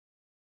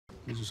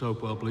Mrs.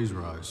 Hopewell, please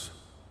rise.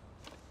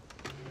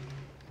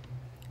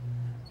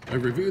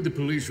 I've reviewed the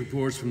police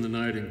reports from the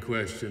night in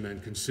question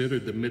and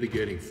considered the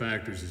mitigating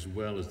factors as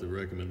well as the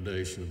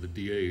recommendation of the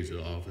DA's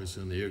office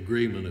and the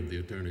agreement of the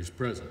attorneys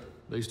present.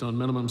 Based on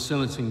minimum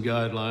sentencing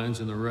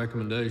guidelines and the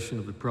recommendation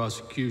of the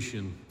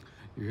prosecution,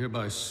 you're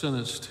hereby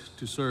sentenced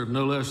to serve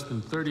no less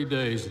than 30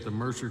 days at the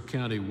Mercer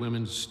County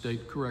Women's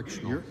State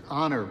Correctional. Your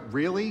Honor,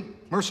 really?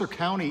 Mercer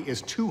County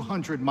is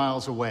 200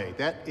 miles away.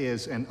 That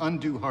is an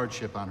undue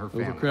hardship on her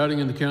family. Overcrowding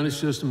in the county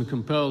system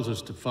compels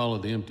us to follow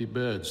the empty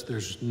beds.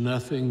 There's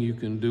nothing you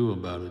can do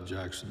about it,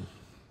 Jackson.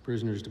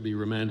 Prisoners to be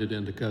remanded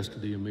into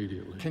custody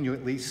immediately. Can you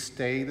at least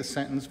stay the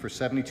sentence for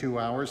 72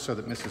 hours so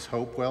that Mrs.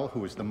 Hopewell,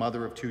 who is the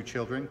mother of 2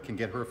 children, can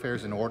get her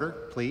affairs in order,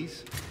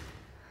 please?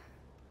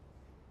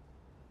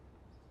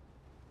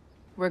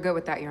 We're good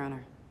with that, Your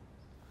Honor.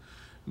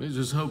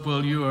 Mrs.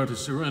 Hopewell, you are to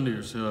surrender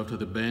yourself to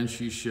the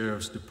Banshee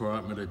Sheriff's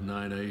Department at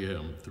 9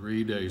 a.m.,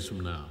 3 days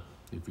from now.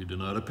 If you do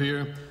not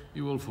appear,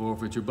 you will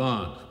forfeit your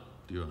bond.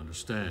 Do you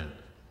understand?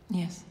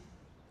 Yes.